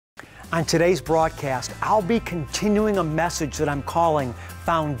On today's broadcast, I'll be continuing a message that I'm calling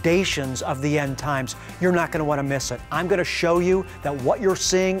Foundations of the End Times. You're not going to want to miss it. I'm going to show you that what you're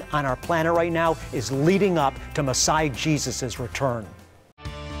seeing on our planet right now is leading up to Messiah Jesus' return.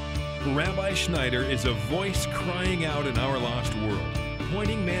 Rabbi Schneider is a voice crying out in our lost world,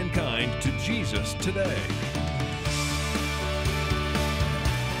 pointing mankind to Jesus today.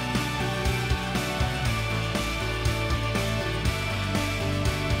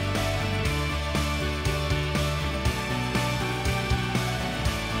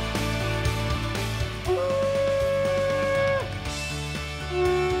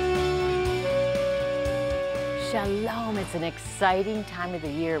 Shalom, it's an exciting time of the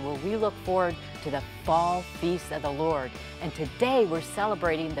year where we look forward to the fall feast of the Lord. And today we're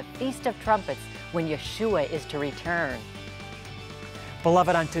celebrating the Feast of Trumpets when Yeshua is to return.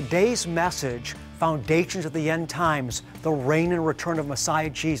 Beloved, on today's message, Foundations of the End Times, the reign and return of Messiah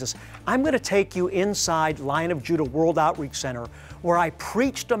Jesus, I'm going to take you inside Lion of Judah World Outreach Center, where I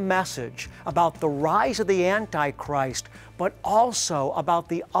preached a message about the rise of the Antichrist, but also about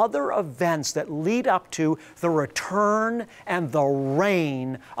the other events that lead up to the return and the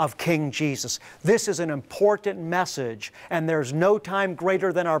reign of King Jesus. This is an important message, and there's no time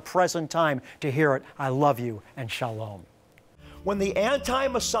greater than our present time to hear it. I love you, and shalom. When the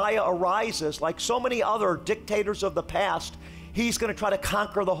anti-Messiah arises, like so many other dictators of the past, he's going to try to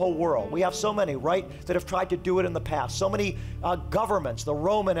conquer the whole world. We have so many, right, that have tried to do it in the past. So many governments, the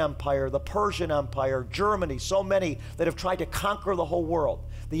Roman Empire, the Persian Empire, Germany, so many that have tried to conquer the whole world.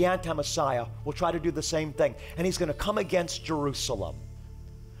 The anti-Messiah will try to do the same thing, and he's going to come against Jerusalem,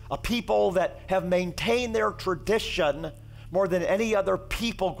 a people that have maintained their tradition more than any other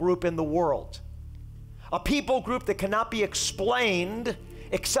people group in the world. A people group that cannot be explained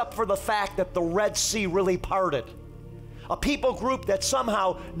except for the fact that the Red Sea really parted. A people group that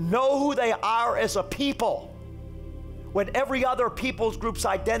somehow know who they are as a people when every other people's group's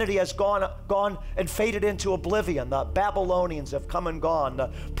identity has gone and faded into oblivion. The Babylonians have come and gone. The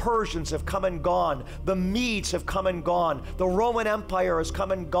Persians have come and gone. The Medes have come and gone. The Roman Empire has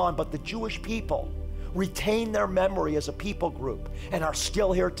come and gone. But the Jewish people retain their memory as a people group and are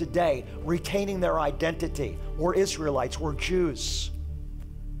still here today, retaining their identity. We're Israelites, we're Jews.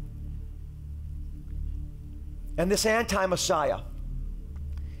 And this anti-Messiah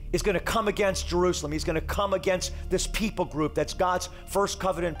is going to come against Jerusalem. He's going to come against this people group that's God's first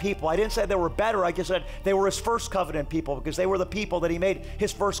covenant people. I didn't say they were better, I just said they were his first covenant people because they were the people that he made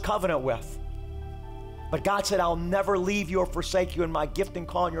his first covenant with. But God said, I'll never leave you or forsake you, and my gift and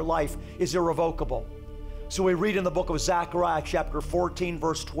call in your life is irrevocable. So we read in the book of Zechariah, chapter 14,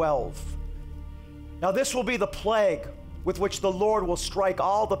 verse 12. Now this will be the plague with which the Lord will strike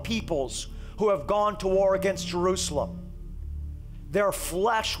all the peoples who have gone to war against Jerusalem. Their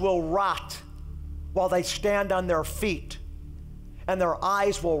flesh will rot while they stand on their feet, and their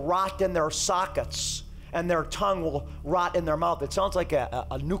eyes will rot in their sockets, and their tongue will rot in their mouth. It sounds like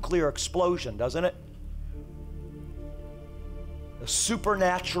a nuclear explosion, doesn't it? A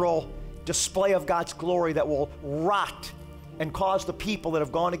supernatural display of God's glory that will rot and cause the people that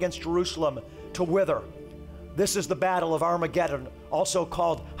have gone against Jerusalem to wither. This is the battle of Armageddon, also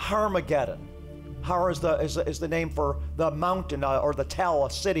called Harmageddon. Har is the name for the mountain or the tell, a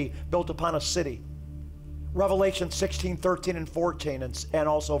city built upon a city. Revelation 16, 13, and 14, and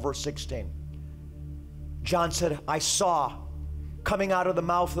also verse 16. John said, I saw coming out of the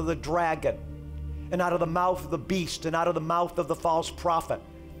mouth of the dragon, and out of the mouth of the beast, and out of the mouth of the false prophet,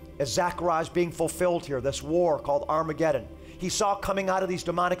 as Zechariah is being fulfilled here, this war called Armageddon. He saw coming out of these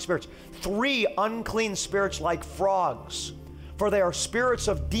demonic spirits 3 unclean spirits like frogs, for they are spirits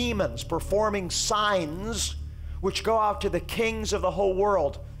of demons performing signs which go out to the kings of the whole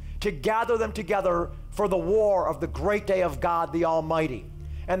world to gather them together for the war of the great day of God the Almighty.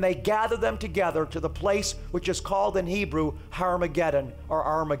 And they gather them together to the place which is called in Hebrew Harmageddon or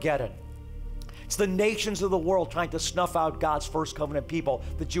Armageddon. It's the nations of the world trying to snuff out God's first covenant people,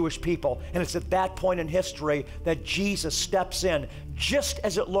 the Jewish people. And it's at that point in history that Jesus steps in, just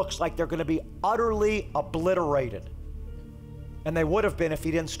as it looks like they're going to be utterly obliterated. And they would have been if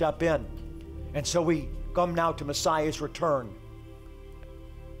he didn't step in. And so we come now to Messiah's return.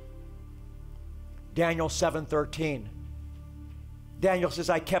 Daniel 7:13. Daniel says,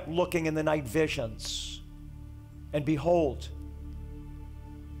 I kept looking in the night visions, and behold,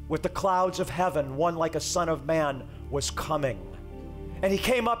 with the clouds of heaven, one like a son of man was coming. And he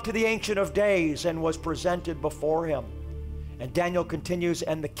came up to the Ancient of Days and was presented before him. And Daniel continues,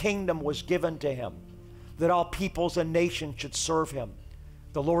 and the kingdom was given to him, that all peoples and nations should serve him.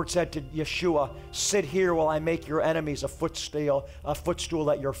 The Lord said to Yeshua, sit here while I make your enemies a footstool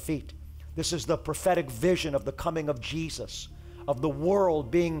at your feet. This is the prophetic vision of the coming of Jesus, of the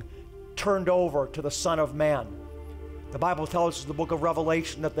world being turned over to the Son of Man. The Bible tells us in the book of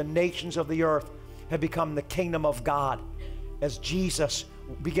Revelation that the nations of the earth have become the kingdom of God as Jesus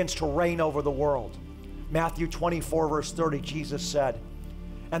begins to reign over the world. Matthew 24, verse 30, Jesus said,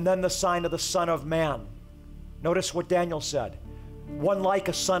 and then the sign of the Son of Man. Notice what Daniel said. One like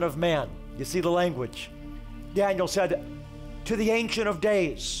a Son of Man. You see the language. Daniel said, to the Ancient of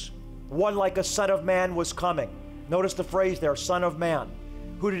Days, one like a Son of Man was coming. Notice the phrase there, Son of Man.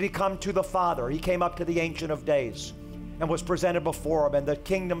 Who did he come to? The Father. He came up to the Ancient of Days and was presented before him, and the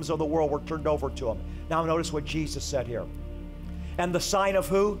kingdoms of the world were turned over to him. Now notice what Jesus said here. And the sign of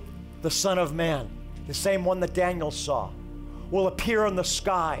who? The Son of Man, the same one that Daniel saw, will appear in the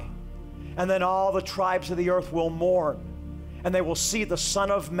sky, and then all the tribes of the earth will mourn, and they will see the Son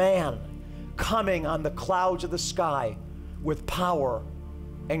of Man coming on the clouds of the sky with power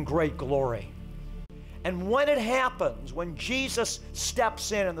and great glory. And when it happens, when Jesus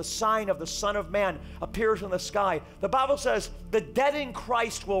steps in and the sign of the Son of Man appears in the sky, the Bible says the dead in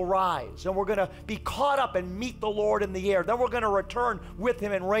Christ will rise, and we're going to be caught up and meet the Lord in the air. Then we're going to return with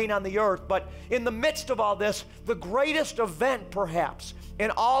him and reign on the earth. But in the midst of all this, the greatest event perhaps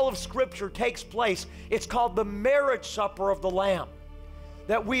in all of Scripture takes place. It's called the marriage supper of the Lamb.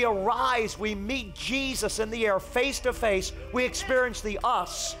 That we arise, we meet Jesus in the air face to face. We experience the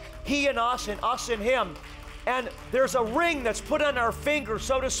us, he and us in him. And there's a ring that's put on our finger,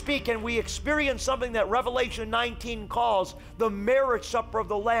 so to speak, and we experience something that Revelation 19 calls the marriage supper of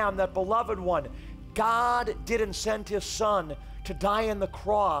the Lamb, that beloved one. God didn't send his Son to die on the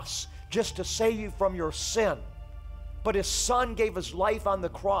cross just to save you from your sin, but his Son gave his life on the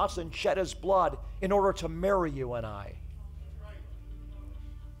cross and shed his blood in order to marry you and I.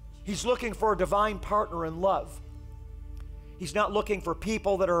 He's looking for a divine partner in love. He's not looking for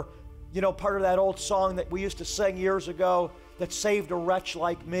people that are, you know, part of that old song that we used to sing years ago, that saved a wretch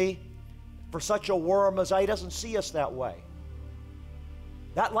like me. For such a worm as I. He doesn't see us that way.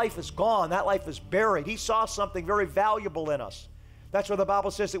 That life is gone. That life is buried. He saw something very valuable in us. That's why the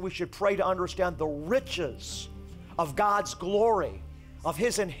Bible says that we should pray to understand the riches of God's glory, of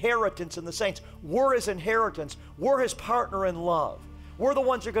his inheritance in the saints. We're his inheritance. We're his partner in love. We're the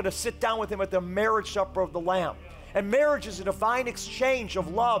ones who are going to sit down with him at the marriage supper of the Lamb. And marriage is a divine exchange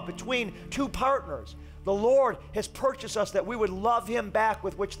of love between two partners. The Lord has purchased us that we would love him back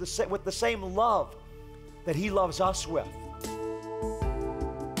with the same love that he loves us with.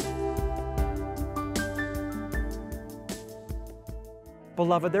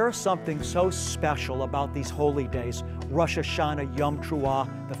 Beloved, there is something so special about these holy days, Rosh Hashanah, Yom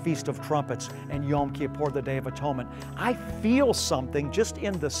Teruah, the Feast of Trumpets, and Yom Kippur, the Day of Atonement. I feel something just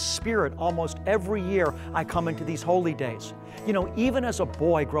in the spirit almost every year I come into these holy days. You know, even as a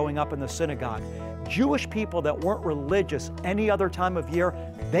boy growing up in the synagogue, Jewish people that weren't religious any other time of year,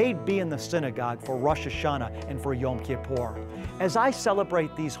 they'd be in the synagogue for Rosh Hashanah and for Yom Kippur. As I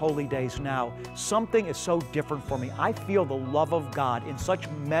celebrate these holy days now, something is so different for me. I feel the love of God in such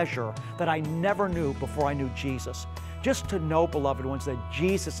measure that I never knew before I knew Jesus. Just to know, beloved ones, that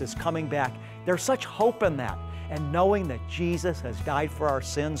Jesus is coming back, there's such hope in that. And knowing that Jesus has died for our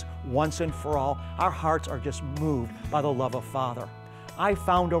sins once and for all, our hearts are just moved by the love of Father. I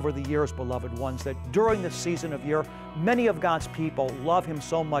found over the years, beloved ones, that during this season of year, many of God's people love him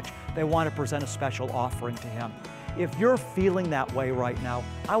so much they want to present a special offering to him. If you're feeling that way right now,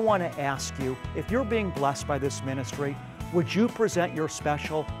 I want to ask you, if you're being blessed by this ministry, would you present your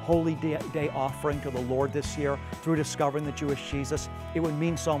special Holy Day offering to the Lord this year through discovering the Jewish Jesus? It would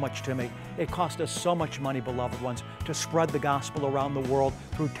mean so much to me. It cost us so much money, beloved ones, to spread the gospel around the world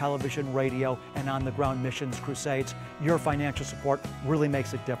through television, radio, and on-the-ground missions crusades. Your financial support really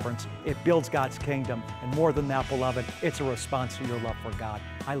makes a difference. It builds God's kingdom. And more than that, beloved, it's a response to your love for God.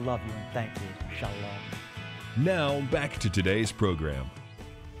 I love you and thank you. Shalom. Now, back to today's program.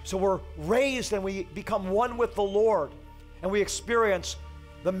 So we're raised and we become one with the Lord, and we experience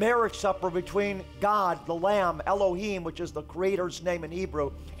the marriage supper between God, the Lamb, Elohim, which is the Creator's name in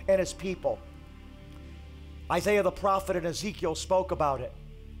Hebrew, and his people. Isaiah the prophet and Ezekiel spoke about it.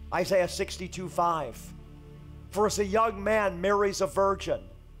 Isaiah 62:5. For as a young man marries a virgin,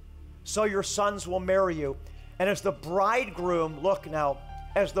 so your sons will marry you. And as the bridegroom, look now,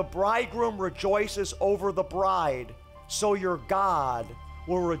 as the bridegroom rejoices over the bride, so your God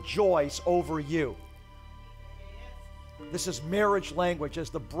will rejoice over you. This is marriage language. As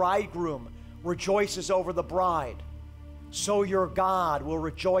the bridegroom rejoices over the bride, so your God will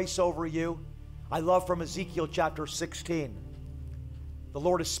rejoice over you. I love from Ezekiel chapter 16. The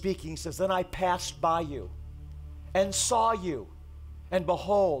Lord is speaking. He says, then I passed by you and saw you, and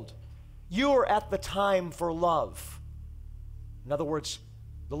behold, You are at the time for love. In other words,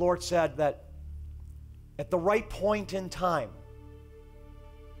 the Lord said that at the right point in time,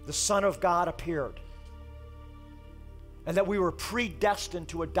 the Son of God appeared, and that we were predestined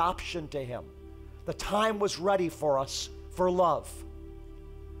to adoption to Him. The time was ready for us for love.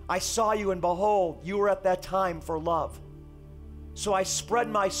 I saw you, and behold, you were at that time for love. So I spread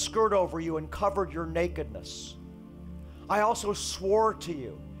my skirt over you and covered your nakedness. I also swore to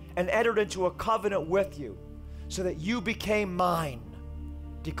you and entered into a covenant with you, so that you became mine,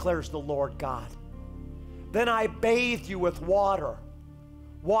 declares the Lord God. Then I bathed you with water,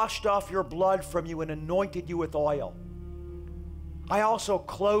 washed off your blood from you, and anointed you with oil. I also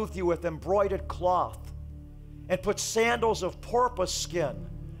clothed you with embroidered cloth and put sandals of porpoise skin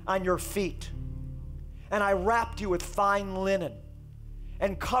on your feet. And I wrapped you with fine linen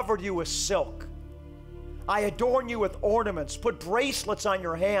and covered you with silk. I adorned you with ornaments, put bracelets on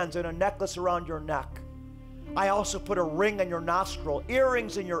your hands and a necklace around your neck. I also put a ring on your nostril,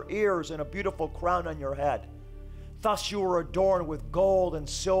 earrings in your ears, and a beautiful crown on your head. Thus you were adorned with gold and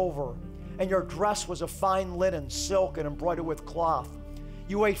silver, and your dress was of fine linen, silk, and embroidered with cloth.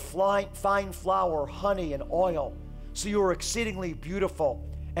 You ate fine flour, honey, and oil, so you were exceedingly beautiful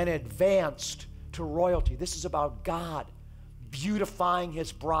and advanced to royalty. This is about God beautifying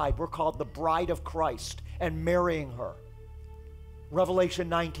His bride. We're called the bride of Christ and marrying her. Revelation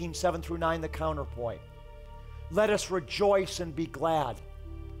 19, 7 through 9, the counterpoint. Let us rejoice and be glad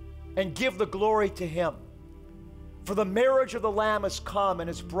and give the glory to Him. For the marriage of the Lamb has come, and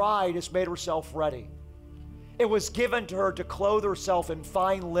His bride has made herself ready. It was given to her to clothe herself in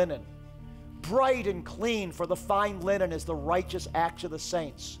fine linen, bright and clean, for the fine linen is the righteous acts of the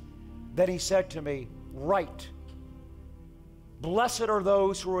saints. Then He said to me, write, blessed are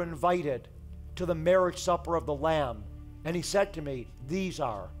those who are invited to the marriage supper of the Lamb. And He said to me, these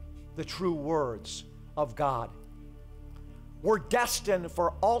are the true words of God. We're destined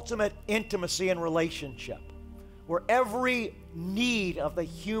for ultimate intimacy and relationship, where every need of the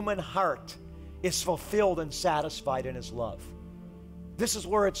human heart is fulfilled and satisfied in His love. This is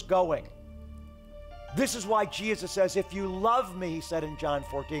where it's going. This is why Jesus says, if you love me, He said in John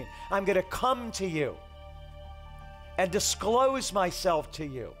 14, I'm going to come to you and disclose myself to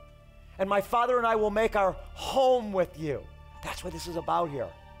you. And my Father and I will make our home with you. That's what this is about here.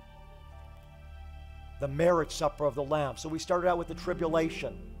 The marriage supper of the Lamb. So we started out with the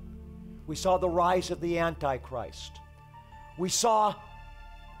tribulation. We saw the rise of the Antichrist. We saw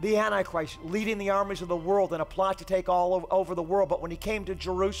the Antichrist leading the armies of the world in a plot to take all over the world. But when he came to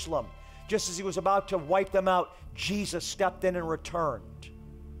Jerusalem, just as he was about to wipe them out, Jesus stepped in and returned.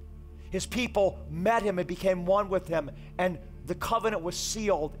 His people met Him and became one with Him, and the covenant was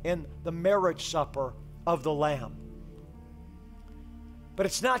sealed in the marriage supper of the Lamb. But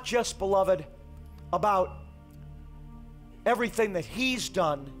it's not just, beloved, about everything that He's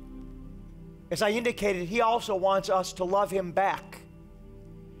done. As I indicated, He also wants us to love Him back.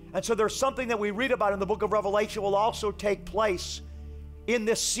 And so there's something that we read about in the book of Revelation will also take place in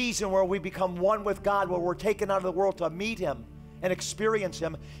this season where we become one with God, where we're taken out of the world to meet Him and experience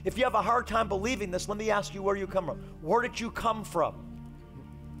Him. If you have a hard time believing this, let me ask you where you come from. Where did you come from?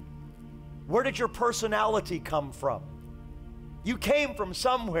 Where did your personality come from? You came from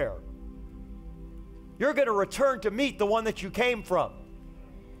somewhere. You're going to return to meet the one that you came from.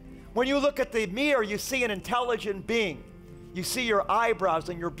 When you look at the mirror, you see an intelligent being. You see your eyebrows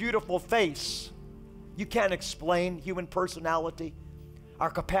and your beautiful face. You can't explain human personality,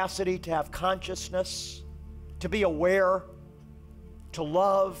 our capacity to have consciousness, to be aware, to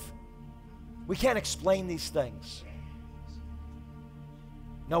love. We can't explain these things.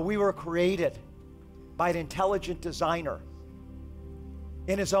 No, we were created by an intelligent designer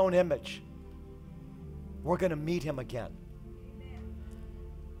in His own image. We're going to meet Him again.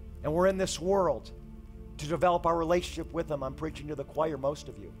 And we're in this world to develop our relationship with Him. I'm preaching to the choir, most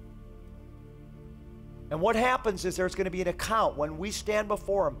of you. And what happens is there's going to be an account. When we stand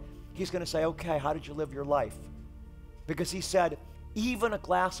before Him, He's going to say, okay, how did you live your life? Because He said, even a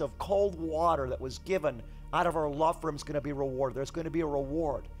glass of cold water that was given out of our love for Him is going to be rewarded. There's going to be a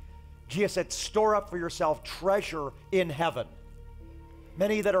reward. Jesus said, store up for yourself treasure in heaven.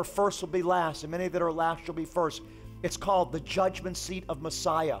 Many that are first will be last, and many that are last shall be first. It's called the judgment seat of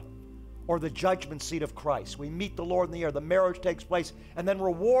Messiah, or the judgment seat of Christ. We meet the Lord in the air. The marriage takes place, and then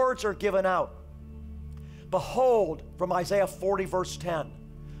rewards are given out. Behold, from Isaiah 40, verse 10,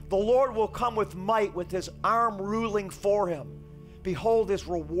 the Lord will come with might, with His arm ruling for Him. Behold, His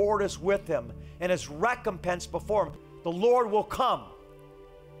reward is with Him, and His recompense before Him. The Lord will come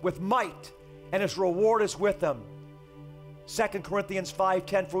with might, and His reward is with Him. 2 Corinthians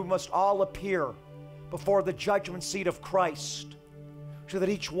 5:10, for we must all appear before the judgment seat of Christ, so that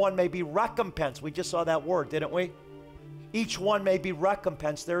each one may be recompensed. We just saw that word, didn't we? Each one may be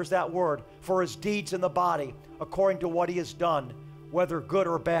recompensed, there's that word, for his deeds in the body, according to what he has done, whether good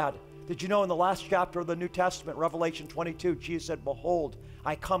or bad. Did you know in the last chapter of the New Testament, Revelation 22, Jesus said, behold,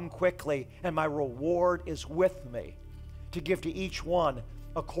 I come quickly, and my reward is with me, to give to each one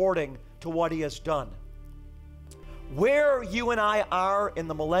according to what he has done. Where you and I are in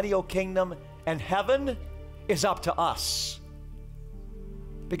the millennial kingdom and heaven is up to us.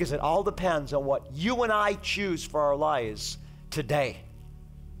 Because it all depends on what you and I choose for our lives today.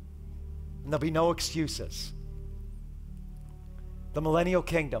 And there'll be no excuses. The millennial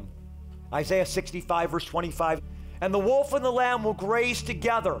kingdom. Isaiah 65 verse 25. And the wolf and the lamb will graze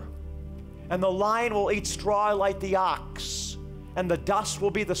together, and the lion will eat straw like the ox, and the dust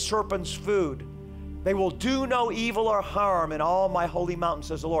will be the serpent's food. They will do no evil or harm in all my holy mountain,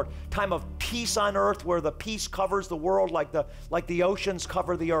 says the Lord. Time of peace on earth, where the peace covers the world like the oceans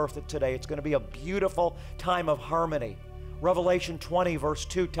cover the earth today. It's going to be a beautiful time of harmony. Revelation 20 verse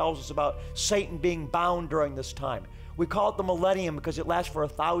 2 tells us about Satan being bound during this time. We call it the millennium because it lasts for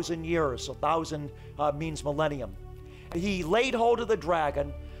 1,000 years. 1,000 means millennium. He laid hold of the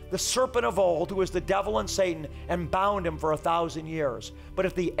dragon, the serpent of old, who is the devil and Satan, and bound him for 1,000 years. But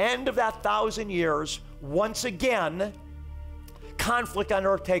at the end of that 1,000 years, once again, conflict on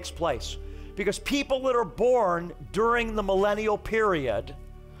earth takes place. Because people that are born during the millennial period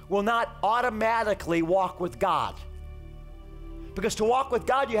will not automatically walk with God. Because to walk with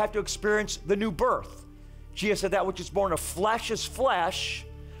God, you have to experience the new birth. Jesus said, that which is born of flesh is flesh,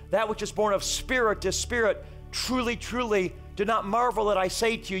 that which is born of spirit is spirit. Truly, truly, do not marvel that I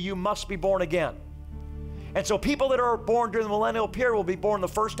say to you, you must be born again. And so people that are born during the millennial period will be born the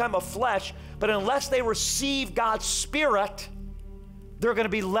first time of flesh, but unless they receive God's Spirit, they're going to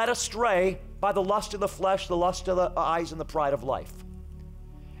be led astray by the lust of the flesh, the lust of the eyes, and the pride of life.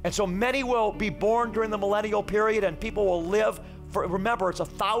 And so many will be born during the millennial period, and people will live for, remember, it's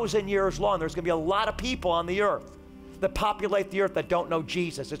 1,000 years long. There's going to be a lot of people on the earth that populate the earth that don't know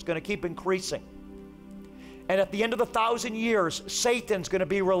Jesus. It's going to keep increasing. And at the end of the 1,000 years, Satan's going to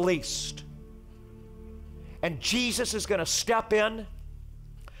be released. And Jesus is going to step in,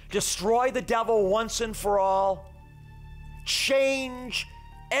 destroy the devil once and for all, change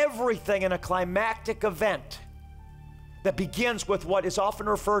everything in a climactic event that begins with what is often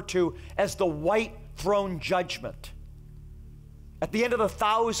referred to as the white throne judgment. At the end of the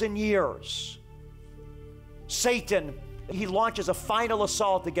 1,000 years, Satan, he launches a final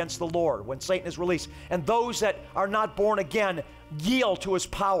assault against the Lord when Satan is released. And those that are not born again yield to his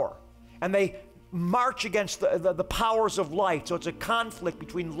power. And they march against the powers of light. So it's a conflict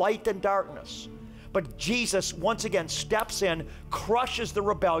between light and darkness. But Jesus, once again, steps in, crushes the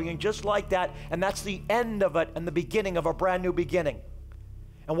rebellion just like that, and that's the end of it and the beginning of a brand new beginning.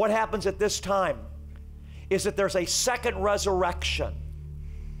 And what happens at this time is that there's a second resurrection.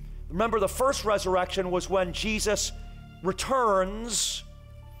 Remember, the first resurrection was when Jesus returns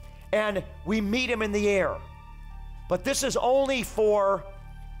and we meet him in the air. But this is only for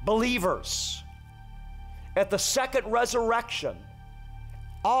believers. At the second resurrection,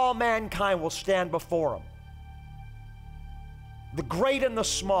 all mankind will stand before him. The great and the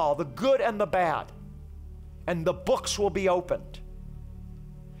small, the good and the bad. And the books will be opened.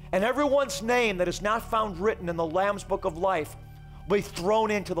 And everyone's name that is not found written in the Lamb's Book of Life will be thrown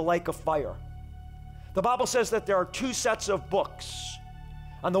into the lake of fire. The Bible says that there are two sets of books.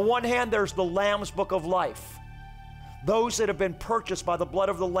 On the one hand, there's the Lamb's Book of Life. Those that have been purchased by the blood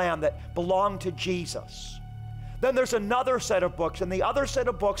of the Lamb that belong to Jesus. Then there's another set of books, and the other set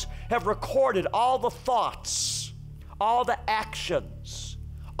of books have recorded all the thoughts, all the actions,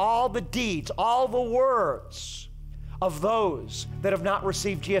 all the deeds, all the words of those that have not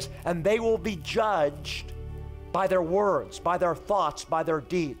received Jesus, and they will be judged by their words, by their thoughts, by their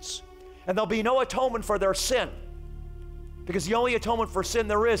deeds. And there'll be no atonement for their sin, because the only atonement for sin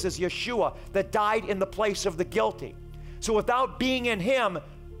there is Yeshua that died in the place of the guilty. So without being in him,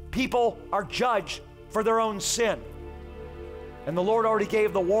 people are judged for their own sin. And the Lord already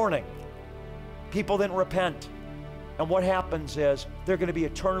gave the warning. People didn't repent. And what happens is they're going to be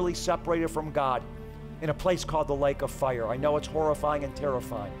eternally separated from God in a place called the lake of fire. I know it's horrifying and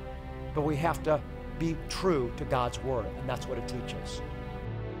terrifying, but we have to be true to God's word, and that's what it teaches.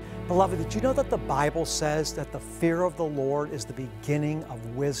 Beloved, did you know that the Bible says that the fear of the Lord is the beginning of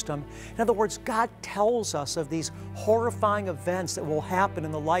wisdom? In other words, God tells us of these horrifying events that will happen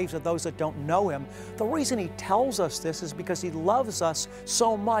in the lives of those that don't know Him. The reason He tells us this is because He loves us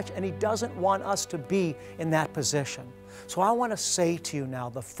so much and He doesn't want us to be in that position. So I want to say to you now,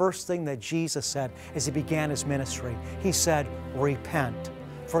 the first thing that Jesus said as He began His ministry, He said, repent,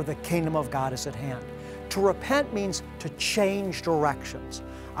 for the kingdom of God is at hand. To repent means to change directions.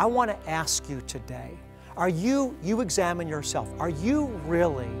 I want to ask you today, you examine yourself, are you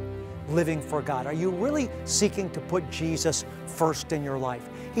really living for God? Are you really seeking to put Jesus first in your life?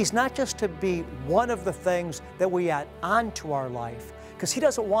 He's not just to be one of the things that we add onto our life, because He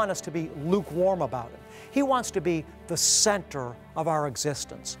doesn't want us to be lukewarm about Him. He wants to be the center of our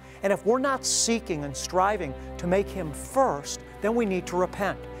existence. And if we're not seeking and striving to make Him first, then we need to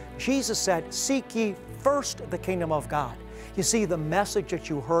repent. Jesus said, seek ye first the kingdom of God. You see, the message that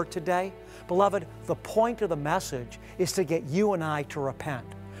you heard today, beloved, the point of the message is to get you and I to repent.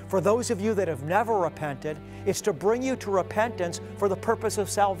 For those of you that have never repented, it's to bring you to repentance for the purpose of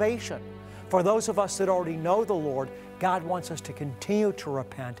salvation. For those of us that already know the Lord, God wants us to continue to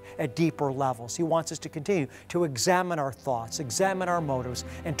repent at deeper levels. He wants us to continue to examine our thoughts, examine our motives,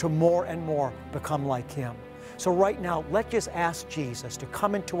 and to more and more become like Him. So right now, let's just ask Jesus to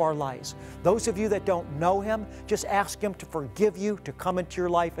come into our lives. Those of you that don't know Him, just ask Him to forgive you, to come into your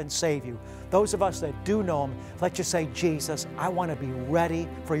life and save you. Those of us that do know Him, let's just say, Jesus, I want to be ready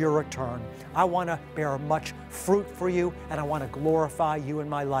for your return. I want to bear much fruit for you, and I want to glorify you in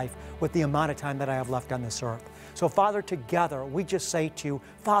my life with the amount of time that I have left on this earth. So Father, together, we just say to you,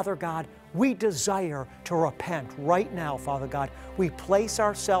 Father God, we desire to repent right now, Father God. We place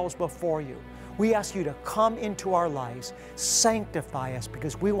ourselves before you. We ask you to come into our lives, sanctify us,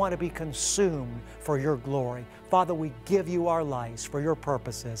 because we want to be consumed for your glory. Father, we give you our lives for your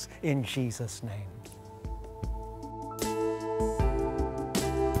purposes in Jesus' name.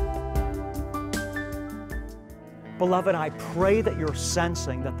 Beloved, I pray that you're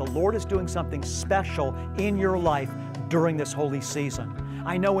sensing that the Lord is doing something special in your life during this holy season.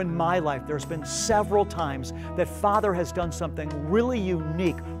 I know in my life there's been several times that Father has done something really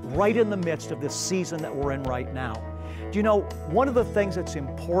unique right in the midst of this season that we're in right now. Do you know, one of the things that's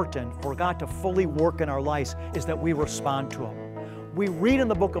important for God to fully work in our lives is that we respond to Him. We read in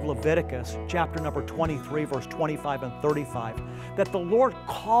the book of Leviticus, chapter number 23, verse 25 and 35, that the Lord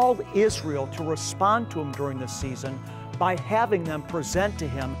called Israel to respond to Him during this season by having them present to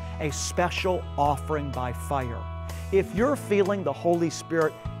Him a special offering by fire. If you're feeling the Holy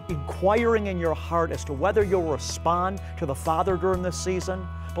Spirit inquiring in your heart as to whether you'll respond to the Father during this season,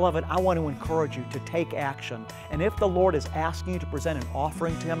 beloved, I want to encourage you to take action. And if the Lord is asking you to present an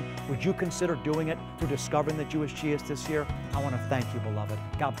offering to Him, would you consider doing it through Discovering the Jewish Jesus this year? I want to thank you, beloved.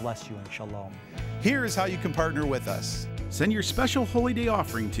 God bless you and shalom. Here's how you can partner with us. Send your special Holy Day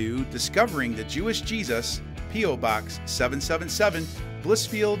offering to Discovering the Jewish Jesus, P.O. Box 777,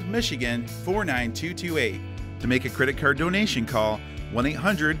 Blissfield, Michigan 49228. To make a credit card donation, call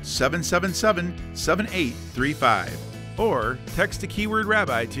 1-800-777-7835 or text the keyword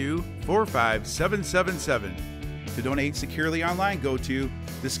Rabbi to 45777. To donate securely online, go to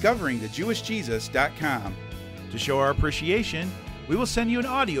discoveringthejewishjesus.com. To show our appreciation, we will send you an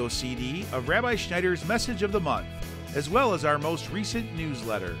audio CD of Rabbi Schneider's Message of the Month, as well as our most recent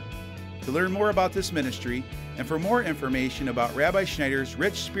newsletter. To learn more about this ministry and for more information about Rabbi Schneider's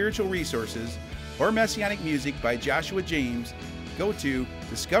rich spiritual resources or Messianic music by Joshua James, go to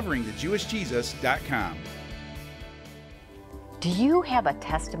discoveringthejewishjesus.com. Do you have a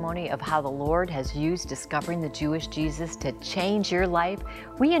testimony of how the Lord has used Discovering the Jewish Jesus to change your life?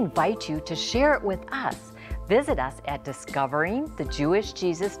 We invite you to share it with us. Visit us at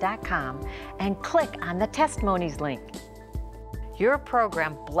discoveringthejewishjesus.com and click on the Testimonies link. Your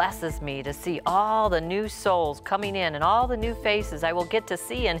program blesses me to see all the new souls coming in and all the new faces I will get to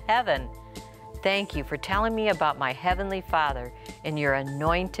see in heaven. Thank you for telling me about my Heavenly Father in your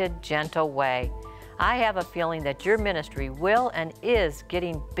anointed, gentle way. I have a feeling that your ministry will and is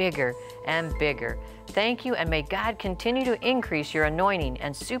getting bigger and bigger. Thank you, and may God continue to increase your anointing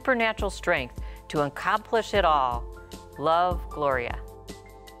and supernatural strength to accomplish it all. Love, Gloria.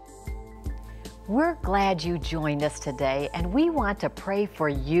 We're glad you joined us today, and we want to pray for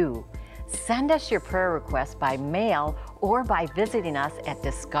you. Send us your prayer requests by mail or by visiting us at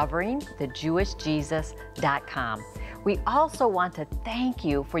discoveringthejewishjesus.com. We also want to thank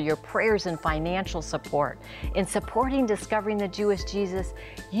you for your prayers and financial support. In supporting Discovering the Jewish Jesus,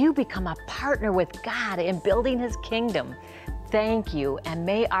 you become a partner with God in building His kingdom. Thank you, and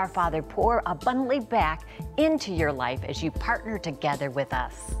may our Father pour abundantly back into your life as you partner together with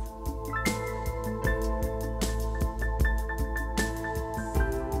us.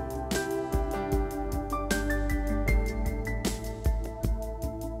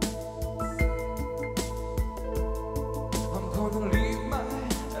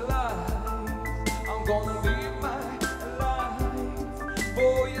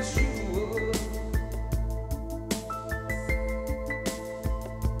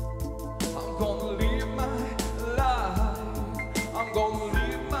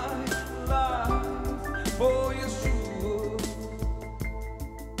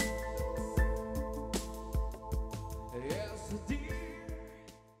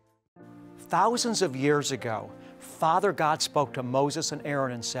 Thousands of years ago, Father God spoke to Moses and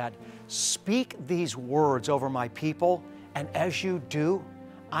Aaron and said, "Speak these words over my people, and as you do,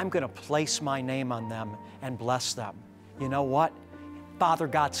 I'm going to place my name on them and bless them." You know what? Father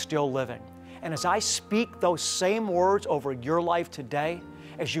God's still living. And as I speak those same words over your life today,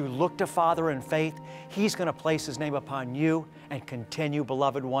 as you look to Father in faith, He's going to place His name upon you and continue,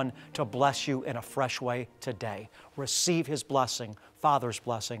 beloved one, to bless you in a fresh way today. Receive His blessing, Father's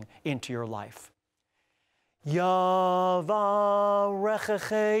blessing, into your life.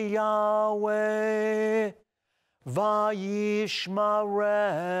 Yavarecheche Yahweh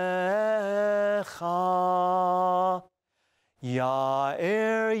vayishmarecha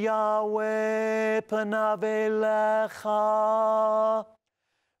Ya'er Yahweh panav elecha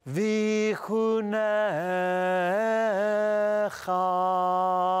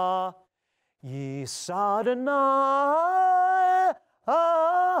Vichunecha Yisad Adonai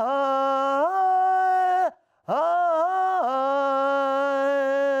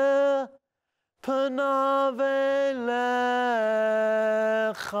Panav Elecha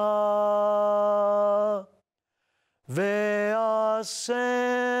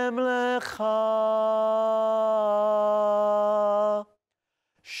Ve'asem Lecha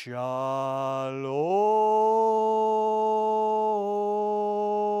Shalom.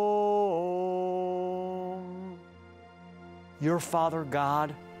 Your Father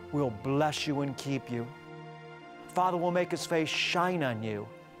God will bless you and keep you. Father will make His face shine on you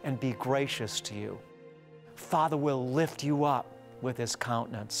and be gracious to you. Father will lift you up with His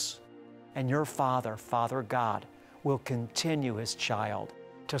countenance. And your Father, Father God, will continue His child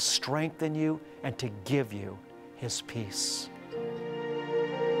to strengthen you and to give you His peace.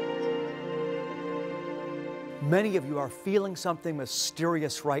 Many of you are feeling something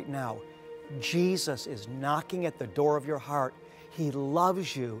mysterious right now. Jesus is knocking at the door of your heart. He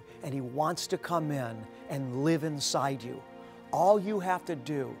loves you and He wants to come in and live inside you. All you have to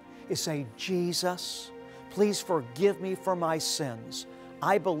do is say, "Jesus, please forgive me for my sins.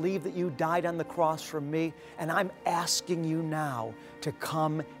 I believe that you died on the cross for me, and I'm asking you now to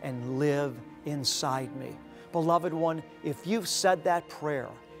come and live inside me." Beloved one, if you've said that prayer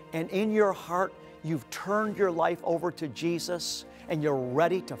and in your heart you've turned your life over to Jesus and you're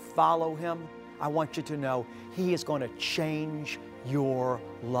ready to follow Him, I want you to know He is going to change your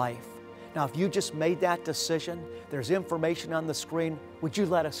life. Now, if you just made that decision, there's information on the screen. Would you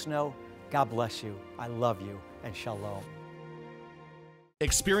let us know? God bless you. I love you, and shalom.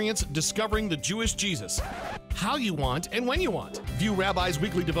 Experience discovering the Jewish Jesus, how you want and when you want. View Rabbi's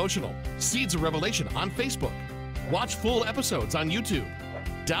weekly devotional, Seeds of Revelation, on Facebook. Watch full episodes on YouTube.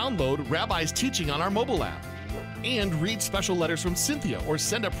 Download Rabbi's teaching on our mobile app. And read special letters from Cynthia or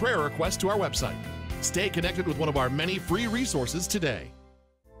send a prayer request to our website. Stay connected with one of our many free resources today.